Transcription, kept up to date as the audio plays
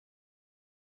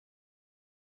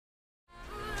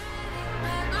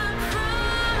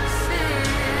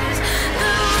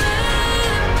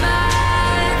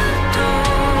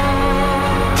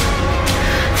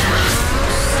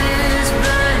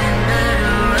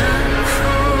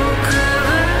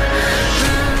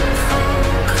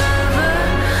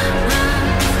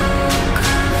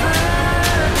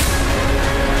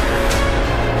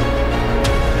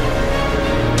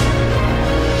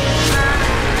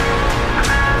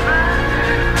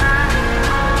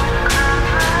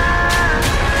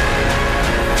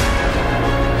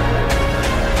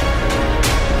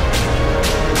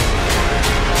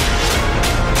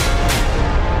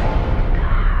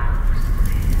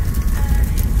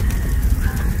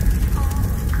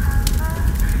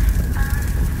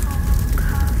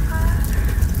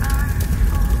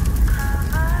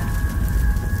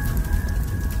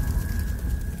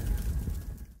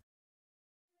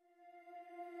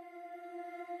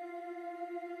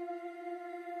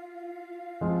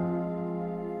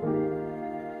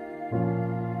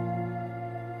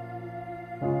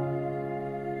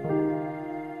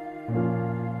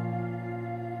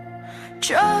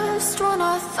Just when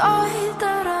I thought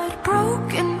that I'd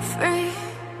broken free,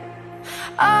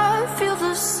 I feel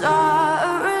the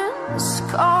sirens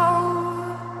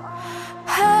call.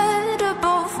 Head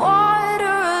above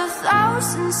water,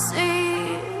 1,000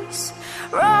 seas,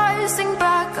 rising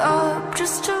back up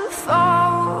just to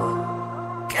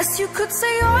fall. Guess you could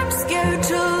say I'm scared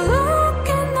to look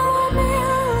in the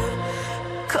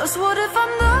mirror, 'cause what if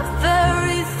I'm the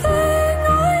very thing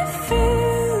I feel?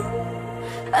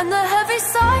 And the heavy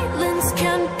silence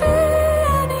can't be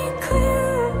any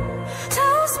clearer,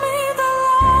 tells me the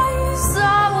lies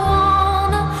I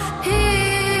wanna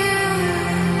hear.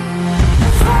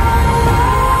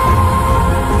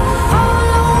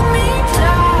 Follow me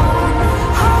down,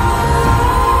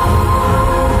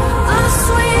 the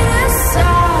sweetest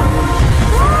sound,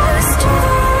 rise to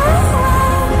the rhythm,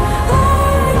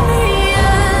 learn me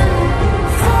in.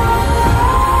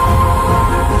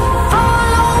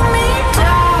 Follow me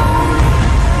down.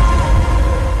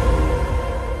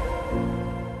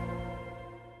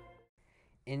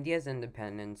 India's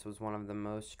independence was one of the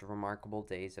most remarkable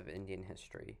days of Indian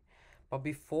history. But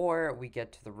before we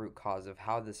get to the root cause of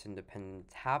how this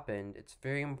independence happened, it's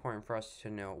very important for us to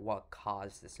know what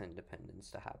caused this independence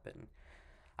to happen.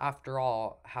 After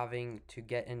all, having to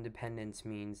get independence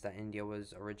means that India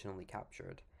was originally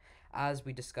captured. As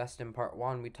we discussed in part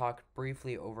 1, we talked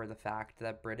briefly over the fact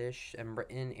that British and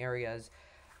Britain areas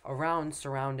around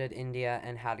surrounded India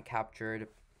and had captured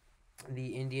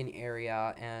the Indian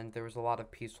area, and there was a lot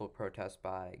of peaceful protests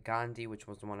by Gandhi, which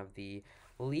was one of the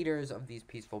leaders of these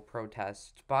peaceful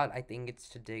protests. But I think it's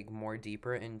to dig more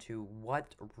deeper into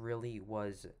what really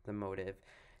was the motive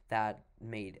that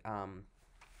made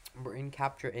Britain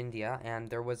capture India,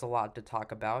 and there was a lot to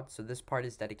talk about. So this part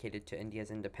is dedicated to India's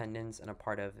independence and a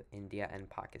part of India and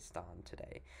Pakistan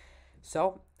today.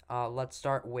 So let's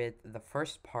start with the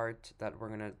first part that we're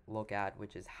going to look at,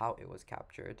 which is how it was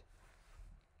captured.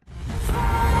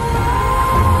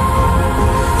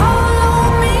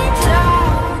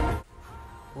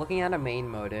 Looking at a main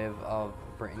motive of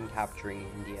Britain capturing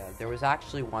India, there was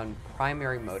actually one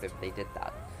primary motive they did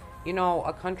that. You know,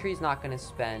 a country's not going to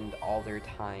spend all their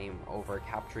time over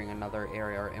capturing another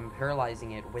area or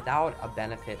imperializing it without a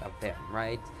benefit of them,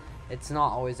 right? It's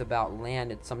not always about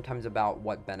land, it's sometimes about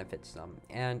what benefits them.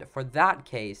 And for that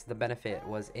case, the benefit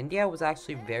was India was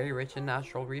actually very rich in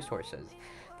natural resources.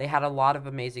 They had a lot of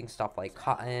amazing stuff like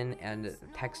cotton and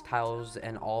textiles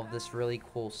and all of this really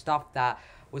cool stuff that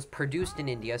was produced in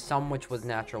India, some which was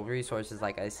natural resources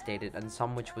like I stated, and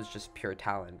some which was just pure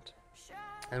talent.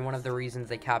 And one of the reasons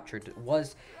they captured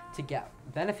was to get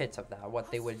benefits of that. What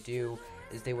they would do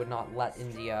is they would not let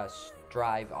India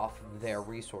strive off of their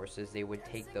resources. They would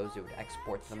take those, they would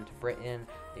export them to Britain,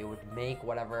 they would make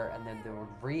whatever, and then they would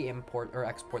re-import or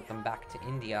export them back to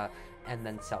India and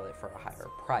then sell it for a higher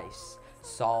price.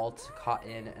 Salt,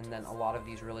 cotton, and then a lot of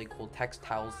these really cool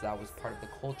textiles that was part of the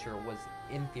culture was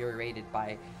infuriated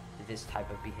by this type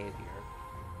of behavior.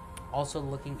 Also,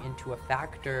 looking into a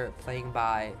factor playing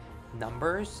by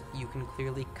numbers, you can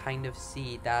clearly kind of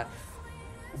see that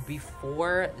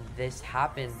before this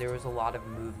happened, there was a lot of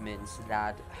movements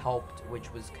that helped,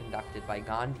 which was conducted by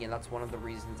Gandhi, and that's one of the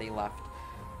reasons they left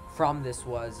from this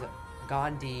was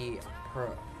Gandhi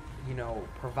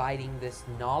providing this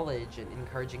knowledge and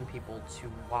encouraging people to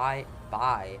buy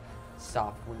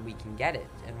stuff when we can get it.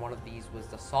 And one of these was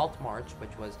the Salt March,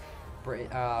 which was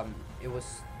Britain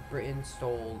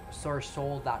sold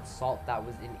that salt that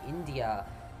was in India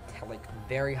like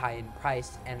very high in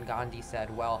price, and Gandhi said,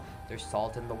 well, there's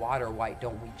salt in the water, why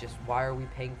are we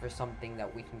paying for something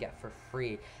that we can get for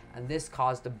free? And this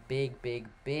caused a big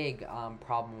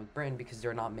problem with Britain because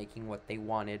they're not making what they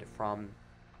wanted from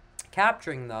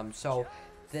capturing them. So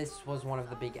this was one of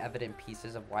the big evident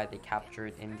pieces of why they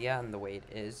captured India and the way it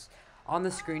is. On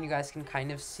the screen, you guys can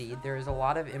kind of see there is a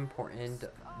lot of important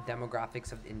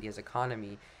demographics of India's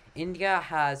economy. India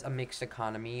has a mixed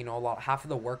economy. You know, half of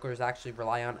the workers actually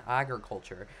rely on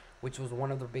agriculture, which was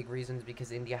one of the big reasons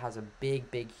because India has a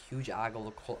huge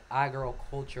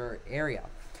agriculture area.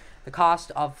 The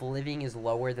cost of living is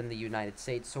lower than the United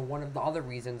States. So one of the other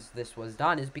reasons this was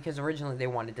done is because originally they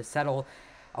wanted to settle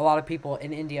a lot of people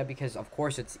in India because, of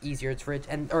course, it's easier, it's rich,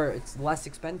 or it's less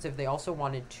expensive. They also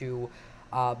wanted to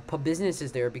put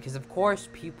businesses there because, of course,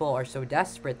 people are so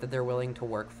desperate that they're willing to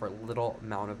work for little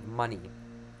amount of money.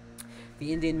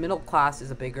 The Indian middle class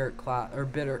is a bigger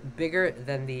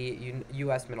than the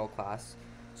U.S. middle class,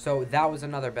 so that was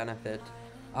another benefit.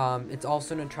 It's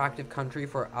also an attractive country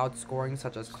for outscoring,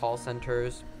 such as call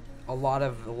centers. A lot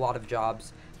of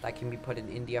jobs that can be put in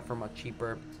India for much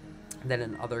cheaper than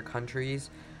in other countries.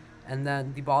 and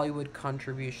then the Bollywood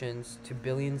contributions to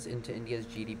billions into India's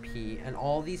GDP. And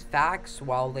all these facts,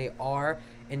 while they are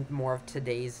in more of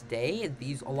today's day,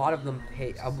 a lot of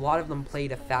them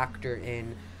played a factor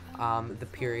in the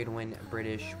period when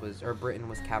Britain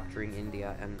was capturing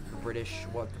India, and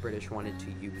what the British wanted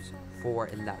to use for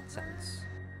in that sense.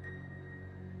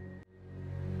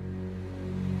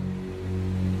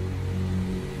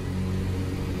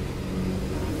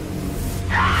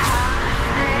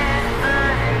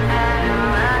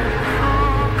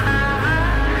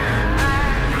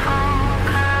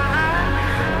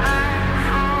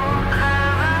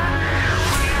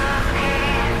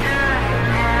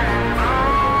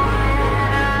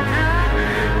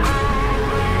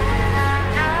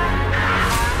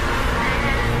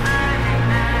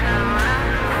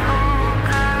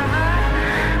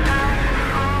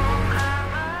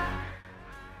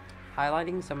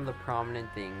 Highlighting some of the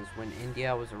prominent things when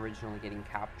India was originally getting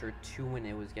captured to when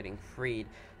it was getting freed,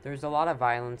 there's a lot of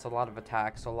violence, a lot of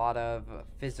attacks, a lot of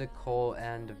physical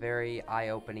and very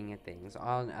eye-opening things.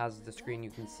 As the screen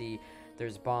you can see,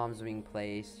 there's bombs being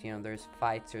placed, there's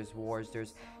fights, there's wars,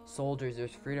 there's soldiers,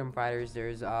 there's freedom fighters,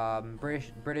 there's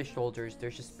British soldiers,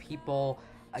 there's just people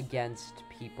against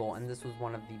people, and this was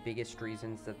one of the biggest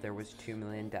reasons that there was 2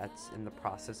 million deaths in the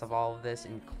process of all of this,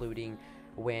 including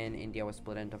when India was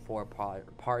split into four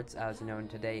parts as known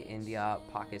today: India,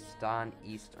 Pakistan,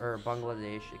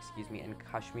 Bangladesh, and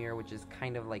Kashmir, which is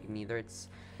kind of like neither. It's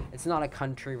not a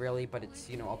country really, but it's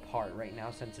a part right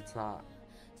now since it's not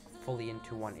fully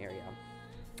into one area.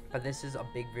 But this is a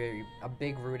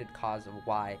big rooted cause of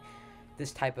why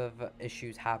this type of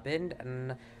issues happened,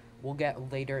 and we'll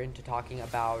get later into talking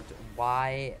about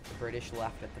why the British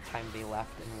left at the time they left,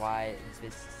 and why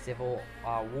this civil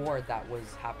war that was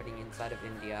happening inside of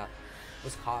India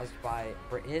was caused by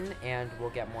Britain, and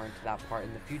we'll get more into that part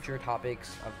in the future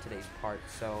topics of today's part.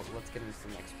 So let's get into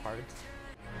the next part.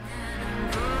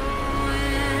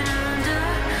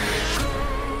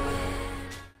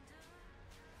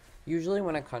 Usually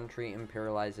when a country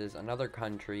imperializes another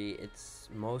country, it's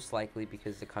most likely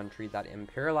because the country that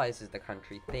imperializes the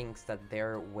country thinks that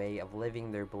their way of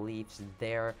living, their beliefs,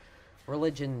 their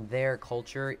religion, their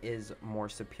culture is more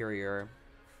superior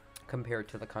compared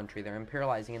to the country they're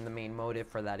imperializing, and the main motive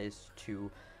for that is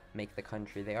to make the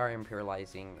country they are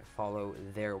imperializing follow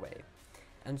their way.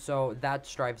 And so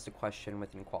that drives the question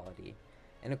with inequality.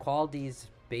 Inequality's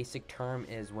basic term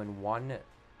is when one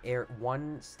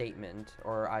statement,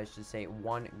 or I should say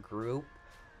one group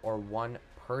or one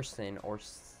person or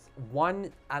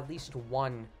at least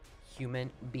one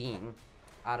human being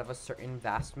out of a certain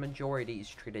vast majority is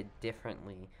treated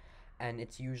differently, and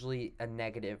it's usually a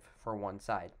negative for one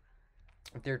side.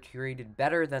 If they're treated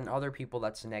better than other people,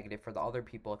 that's a negative for the other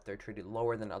people. If they're treated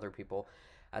lower than other people,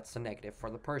 that's a negative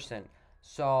for the person.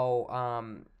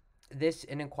 So this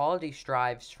inequality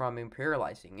strives from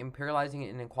imperializing. Imperializing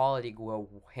and inequality go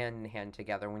hand in hand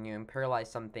together. When you imperialize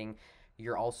something,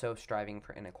 you're also striving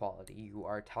for inequality. You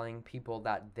are telling people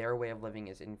that their way of living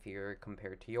is inferior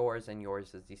compared to yours, and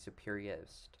yours is the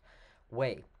superiorist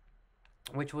way.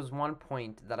 Which was one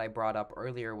point that I brought up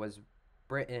earlier, was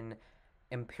Britain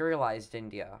imperialized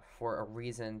India for a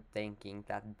reason, thinking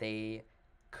that they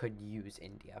could use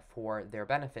India for their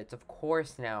benefits. Of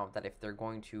course, now that if they're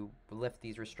going to lift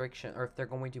these restrictions, or if they're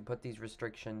going to put these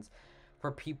restrictions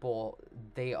for people,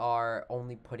 they are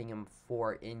only putting them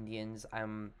for Indians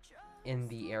in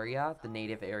the area, the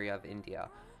native area of India.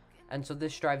 And so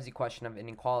this drives the question of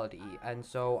inequality. And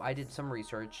so I did some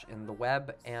research in the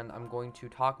web, and I'm going to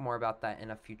talk more about that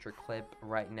in a future clip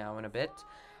right now in a bit.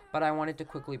 But I wanted to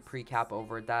quickly recap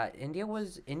over that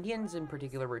Indians in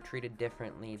particular were treated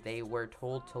differently. They were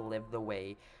told to live the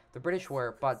way the British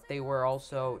were, but they were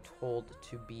also told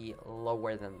to be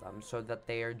lower than them, so that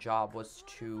their job was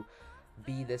to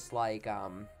be this like,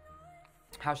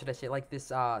 how should I say, like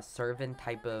this servant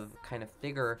type of kind of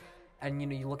figure. And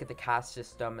you look at the caste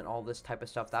system and all this type of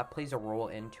stuff, that plays a role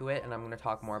into it, and I'm going to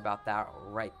talk more about that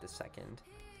right this second.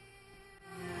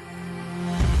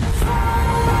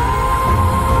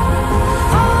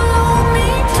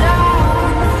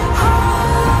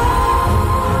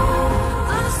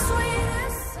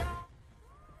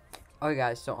 Okay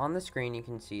guys, so on the screen you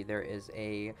can see there is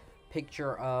a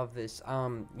picture of this,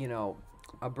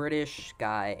 a British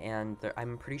guy, and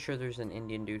I'm pretty sure there's an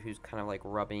Indian dude who's kind of like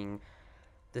rubbing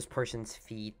this person's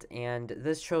feet, and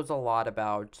this shows a lot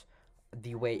about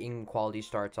the way inequality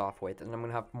starts off with, and I'm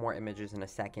going to have more images in a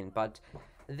second, but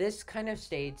this kind of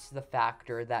states the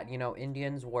factor that,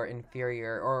 Indians were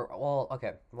inferior,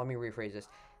 okay, let me rephrase this.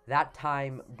 That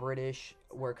time, British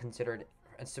were considered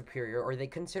superior, or they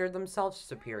considered themselves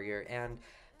superior, and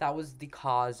that was the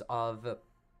cause of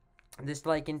this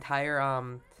like entire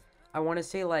I want to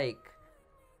say like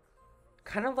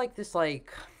kind of like this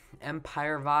like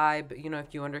empire vibe,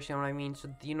 if you understand what I mean. So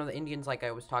the Indians, like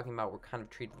I was talking about, were kind of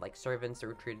treated like servants. They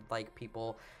were treated like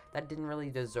people that didn't really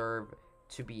deserve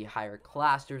to be higher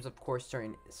class. There's of course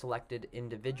certain selected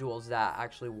individuals that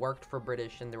actually worked for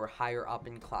British and they were higher up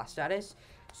in class status,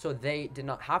 so they did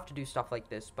not have to do stuff like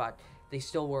this, but they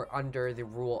still were under the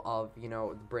rule of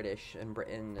the British and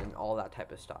Britain and all that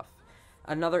type of stuff.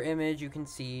 Another image you can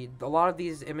see, a lot of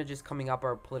these images coming up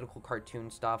are political cartoon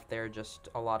stuff. They're just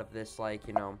a lot of this like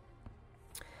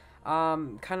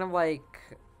kind of like,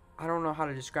 I don't know how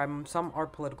to describe them. Some are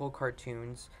political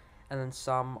cartoons, and then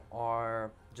some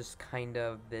are just kind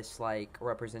of this like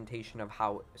representation of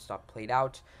how stuff played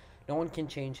out. No one can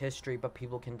change history, but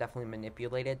people can definitely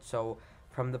manipulate it. So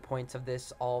from the points of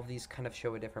this, all of these kind of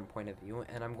show a different point of view,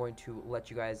 and I'm going to let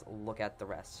you guys look at the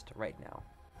rest right now.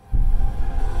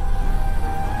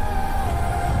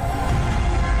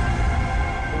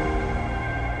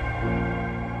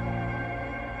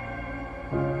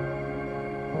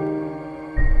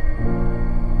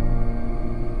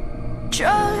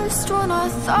 Just when I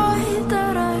thought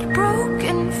that I'd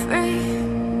broken free,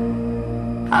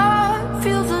 I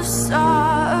feel the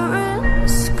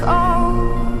sirens call.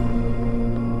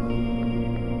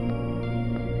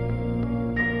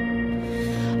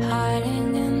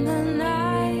 Hiding in the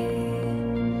night,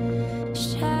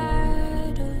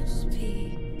 shadows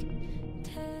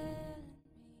peek.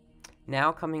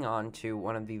 Now coming on to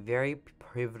one of the very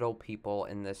pivotal people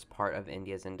in this part of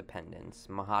India's independence,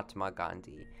 Mahatma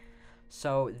Gandhi.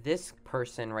 So this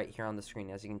person right here on the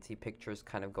screen, as you can see pictures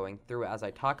kind of going through as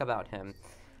I talk about him,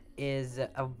 is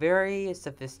a very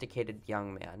sophisticated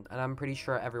young man. And I'm pretty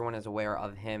sure everyone is aware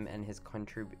of him and his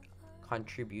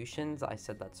contributions. I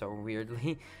said that so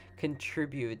weirdly.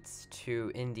 Contributes to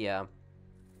India.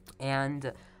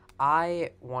 And I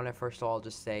want to first of all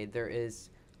just say there is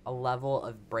a level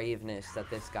of braveness that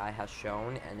this guy has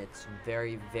shown. And it's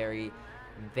very, very,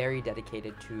 very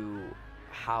dedicated to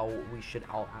how we should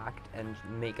all act and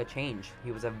make a change.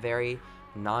 He was a very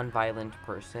non-violent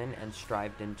person and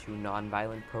strived into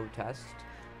non-violent protest.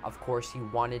 Of course, he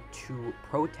wanted to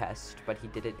protest, but he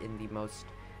did it in the most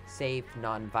safe,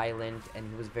 non-violent, and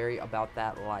he was very about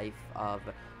that life of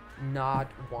not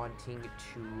wanting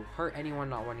to hurt anyone,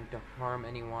 not wanting to harm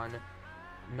anyone,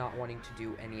 not wanting to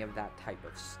do any of that type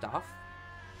of stuff.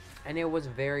 And it was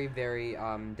very, very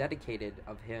dedicated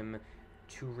of him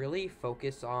to really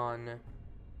focus on,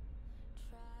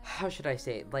 how should I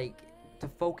say it, like, to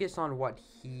focus on what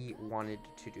he wanted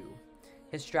to do.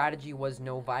 His strategy was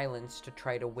no violence to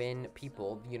try to win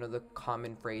people. The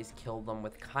common phrase, kill them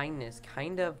with kindness,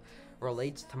 kind of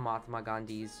relates to Mahatma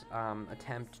Gandhi's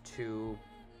attempt to,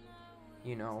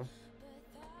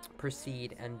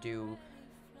 proceed and do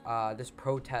this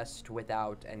protest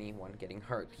without anyone getting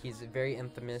hurt. He's very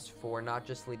infamous for not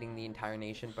just leading the entire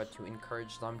nation, but to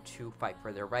encourage them to fight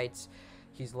for their rights.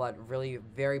 He's led really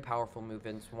very powerful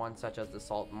movements, one such as the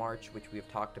Salt March, which we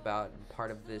have talked about in part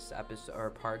of this episode, or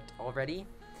part already.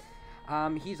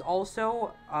 He's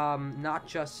also not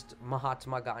just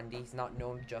Mahatma Gandhi. He's not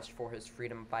known just for his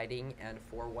freedom fighting and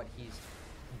for what he's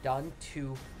done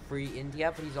to free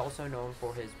India, but he's also known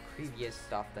for his previous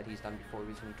stuff that he's done before. He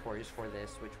was notorious for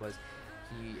this, which was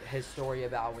his story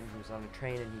about when he was on a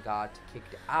train and he got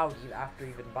kicked out after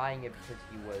even buying it because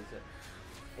he was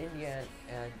Indian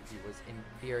and he was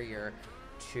inferior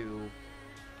to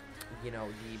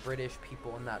the British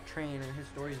people in that train. And his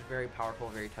story is very powerful,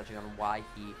 very touching on why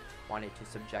he wanted to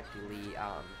subjectively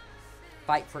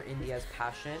fight for India's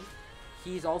passion.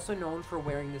 He's also known for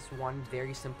wearing this one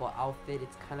very simple outfit.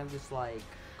 It's kind of this like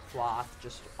cloth,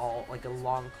 just all like a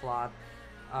long cloth,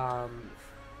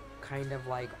 kind of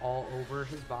like all over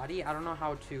his body. I don't know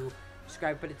how to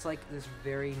describe, but it's like this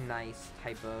very nice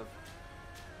type of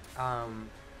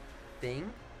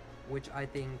thing, which I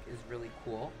think is really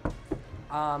cool.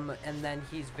 And then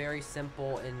he's very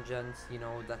simple in just,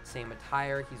 that same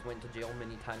attire. He's went to jail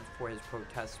many times for his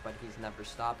protests, but he's never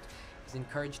stopped. He's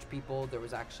encouraged people. There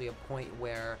was actually a point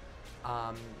where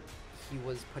he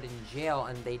was put in jail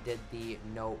and they did the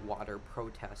no water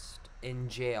protest in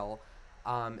jail.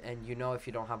 And if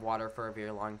you don't have water for a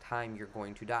very long time, you're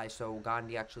going to die. So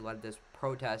Gandhi actually led this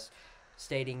protest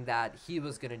stating that he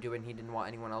was going to do it and he didn't want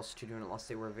anyone else to do it unless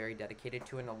they were very dedicated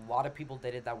to it. And a lot of people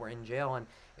did it that were in jail, and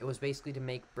it was basically to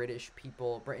make Britain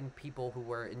people who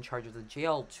were in charge of the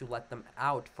jail to let them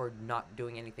out for not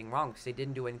doing anything wrong, because they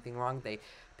didn't do anything wrong. They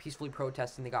peacefully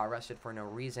protested and they got arrested for no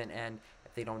reason, and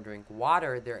if they don't drink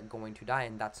water, they're going to die,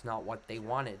 and that's not what they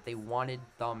wanted. They wanted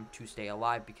them to stay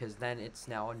alive, because then it's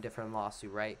now a different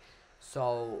lawsuit, right?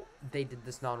 So they did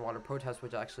this non-water protest,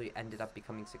 which actually ended up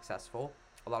becoming successful.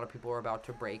 A lot of people were about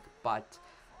to break, but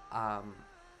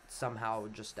somehow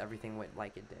just everything went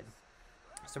like it did.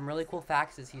 Some really cool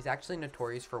facts is he's actually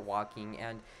notorious for walking,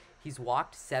 and he's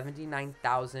walked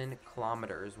 79,000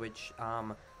 kilometers, which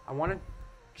I want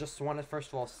to first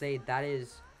of all say that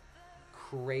is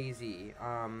crazy.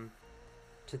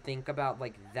 To think about,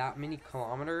 like, that many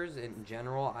kilometers in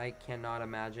general, I cannot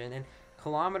imagine. And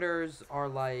kilometers are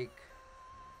like,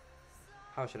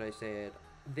 how should I say it?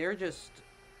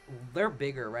 They're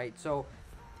bigger, right? So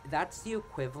that's the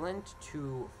equivalent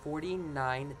to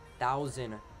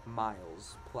 49,000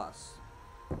 miles plus.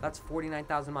 That's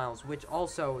 49,000 miles, which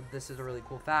also, this is a really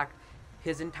cool fact,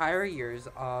 his entire years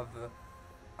of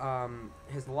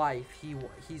his life,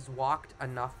 he's walked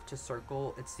enough to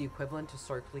circle, it's the equivalent to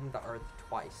circling the earth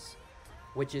twice,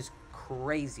 which is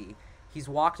crazy. He's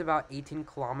walked about 18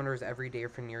 kilometers every day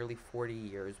for nearly 40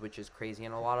 years, which is crazy.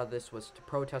 And a lot of this was to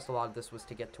protest. A lot of this was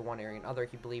to get to one area and other.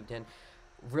 He believed in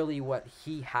really what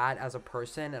he had as a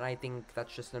person. And I think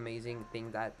that's just an amazing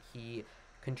thing that he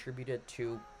contributed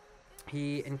to.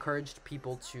 He encouraged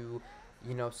people to,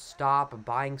 you know, stop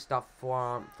buying stuff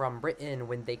from Britain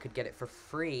when they could get it for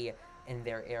free in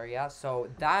their area. So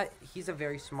that, he's a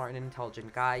very smart and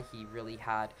intelligent guy. He really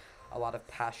had a lot of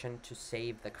passion to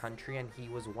save the country, and he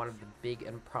was one of the big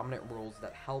and prominent roles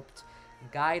that helped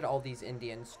guide all these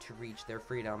Indians to reach their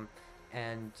freedom.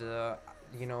 And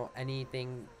you know,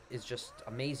 anything is just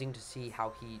amazing to see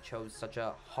how he chose such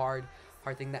a hard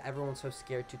thing that everyone's so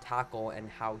scared to tackle, and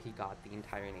how he got the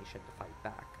entire nation to fight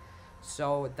back.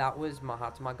 So that was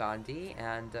Mahatma Gandhi,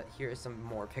 and here are some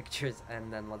more pictures,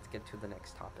 and then let's get to the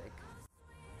next topic.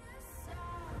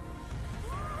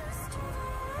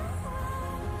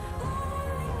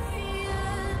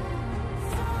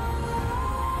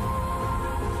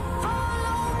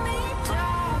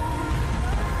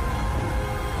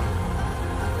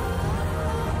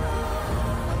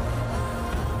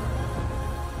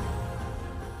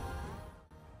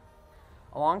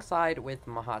 Alongside with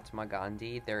Mahatma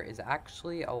Gandhi, there is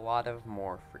actually a lot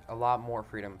more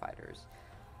freedom fighters.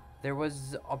 There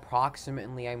was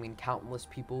approximately, countless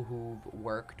people who've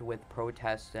worked with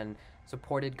protests and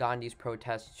supported Gandhi's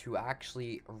protests, who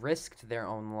actually risked their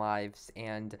own lives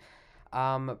and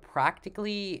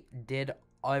practically did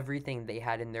everything they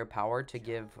had in their power to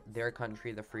give their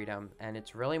country the freedom. And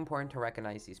it's really important to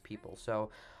recognize these people. So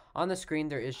on the screen,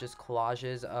 there is just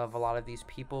collages of a lot of these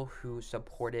people who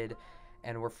supported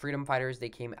and were freedom fighters. They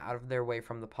came out of their way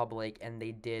from the public, and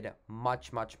they did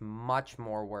much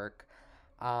more work.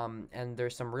 And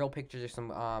there's some real pictures, there's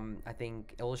some I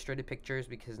think illustrated pictures,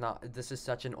 because this is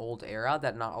such an old era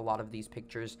that not a lot of these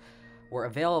pictures were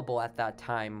available at that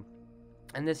time.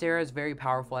 And this era is very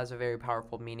powerful, has a very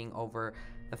powerful meaning over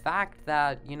the fact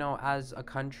that, you know, as a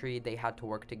country they had to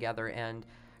work together. And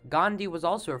Gandhi was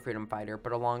also a freedom fighter,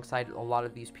 but alongside a lot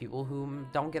of these people who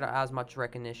don't get as much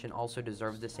recognition, also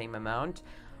deserve the same amount,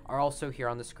 are also here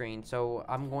on the screen. So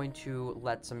I'm going to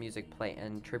let some music play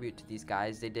in tribute to these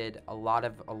guys. They did a lot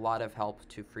of help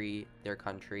to free their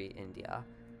country, India.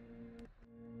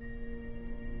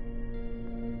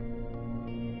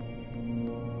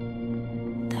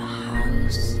 The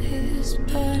house is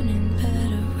burning,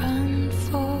 better run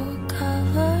for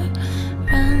cover,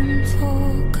 run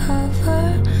for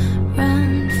cover,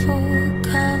 run for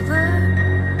cover.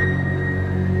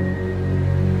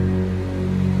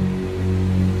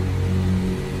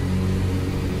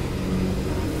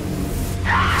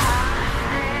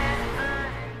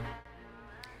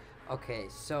 Okay,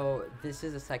 so this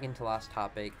is the second to last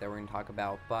topic that we're going to talk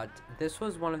about, but this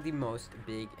was one of the most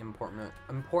big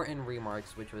important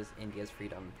remarks, which was India's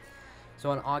freedom. So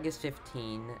on August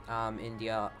 15,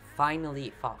 India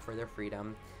finally fought for their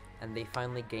freedom, and they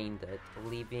finally gained it,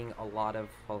 leaving a lot of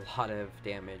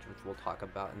damage, which we'll talk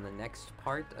about in the next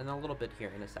part and a little bit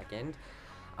here in a second.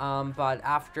 But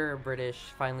after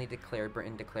Britain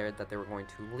declared that they were going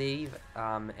to leave,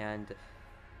 and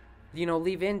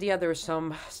leave India, there was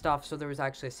some stuff. So there was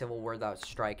actually a civil war that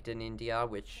striked in India,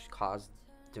 which caused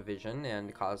division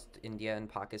and caused India and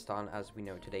Pakistan, as we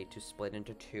know today, to split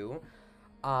into two,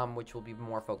 which will be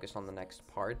more focused on the next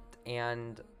part.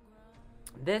 And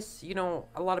this,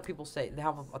 a lot of people say they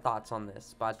have thoughts on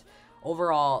this, but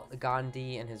overall,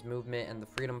 Gandhi and his movement and the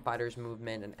freedom fighters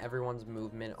movement and everyone's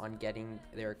movement on getting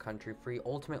their country free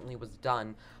ultimately was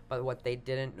done. But what they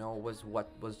didn't know was what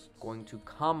was going to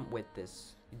come with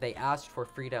this. They asked for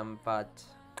freedom, but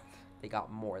they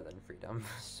got more than freedom.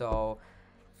 So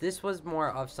this was more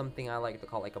of something I like to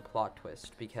call like a plot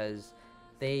twist, because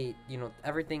they,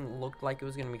 everything looked like it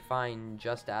was gonna be fine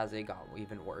just as it got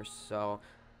even worse. So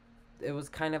it was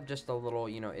kind of just a little,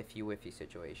 iffy-wiffy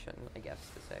situation, I guess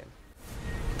to say.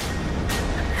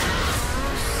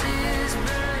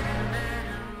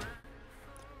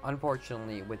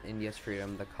 Unfortunately, with India's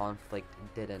freedom, the conflict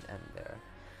didn't end there.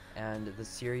 And the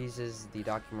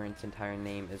documentary's entire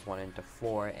name is one into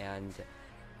four, and,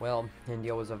 well,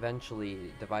 India was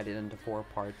eventually divided into four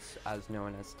parts as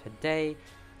known as today: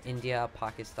 India,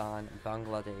 Pakistan,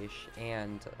 Bangladesh,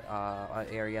 and an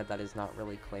area that is not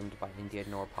really claimed by India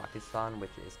nor Pakistan,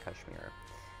 which is Kashmir.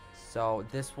 So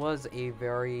this was a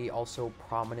very also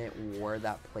prominent war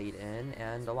that played in,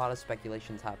 and a lot of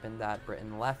speculations happened that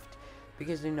Britain left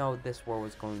because they know this war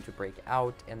was going to break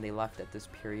out, and they left at this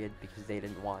period because they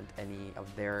didn't want any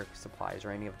of their supplies or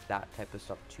any of that type of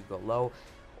stuff to go low,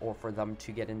 or for them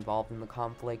to get involved in the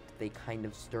conflict. They kind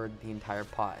of stirred the entire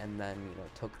pot and then,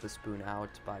 took the spoon out,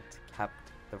 but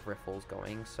kept the riffles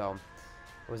going. So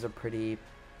it was a pretty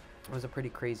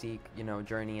crazy,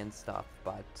 journey and stuff.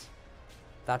 But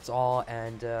that's all,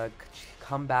 and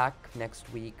come back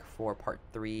next week for part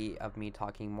 3 of me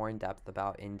talking more in depth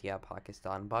about India,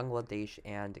 Pakistan, Bangladesh,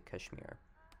 and Kashmir.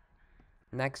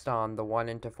 Next on the 1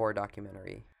 into 4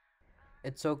 documentary.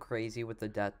 It's so crazy with the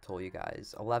death toll, you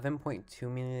guys. 11.2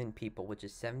 million people, which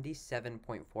is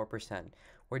 77.4%,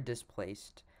 were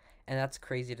displaced. And that's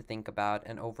crazy to think about.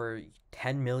 And over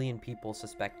 10 million people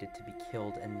suspected to be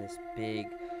killed in this big,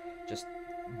 just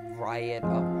riot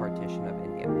of partition of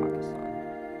India and Pakistan.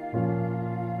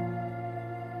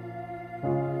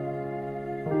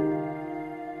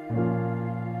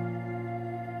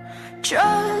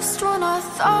 Just when I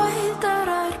thought that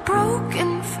I'd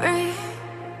broken free,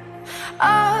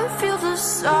 I feel the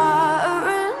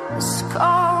sirens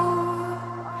call.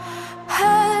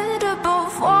 Head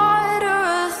above water,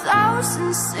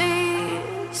 1,000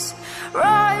 seas,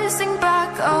 rising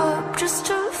back up just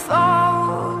to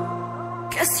fall.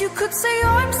 Guess you could say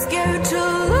I'm scared to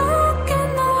look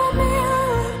in the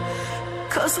mirror,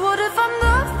 'cause what if I'm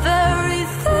the very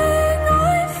thing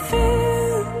I fear?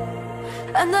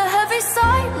 And the heavy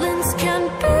silence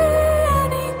can't be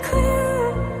any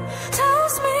clearer.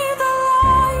 Tells me the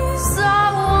lies I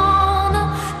wanna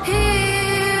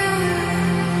hear.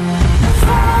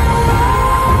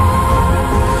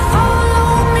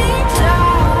 Follow me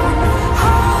down.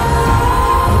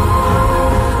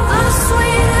 The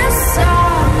sweetest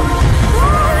sound.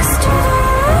 Lost to the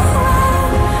ruin.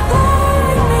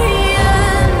 Luring me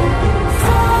in.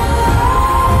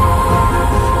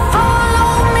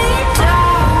 Follow me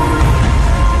down.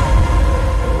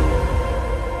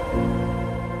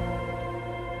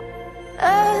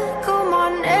 Echo my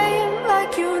name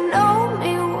like you know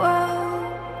me well.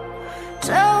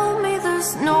 Tell me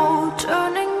there's no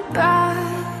turning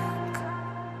back.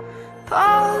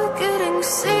 Pocketing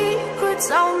secrets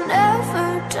I'll never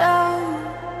tell.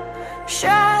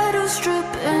 Shadows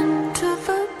drip into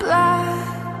the black.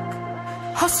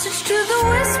 Hostage to the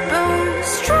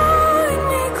whispers, drawing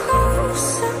me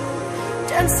closer.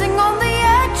 Dancing on the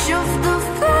edge of the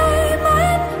flame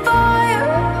and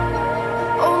fire.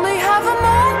 Only have a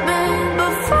moment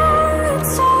before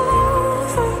it's all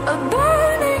over. A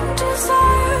burning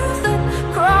desire that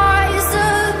cries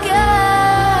again.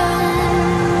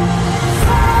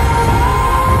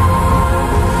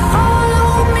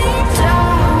 Follow me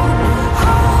down.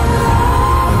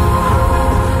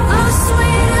 The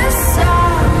sweetest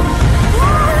sound.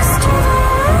 Lost to the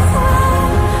ruin.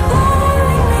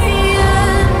 Luring me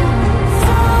in.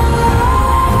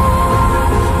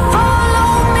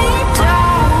 Follow me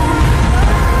down.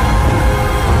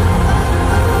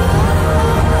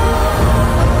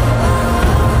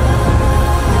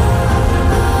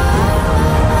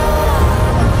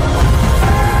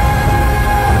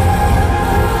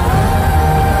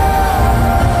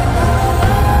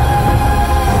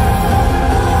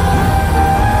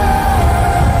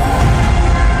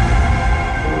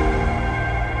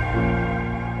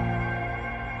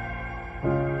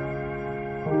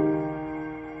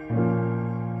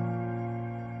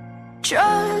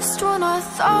 Just when I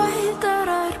thought that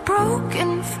I'd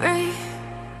broken free,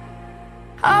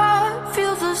 I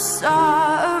feel the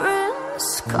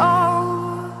sirens call.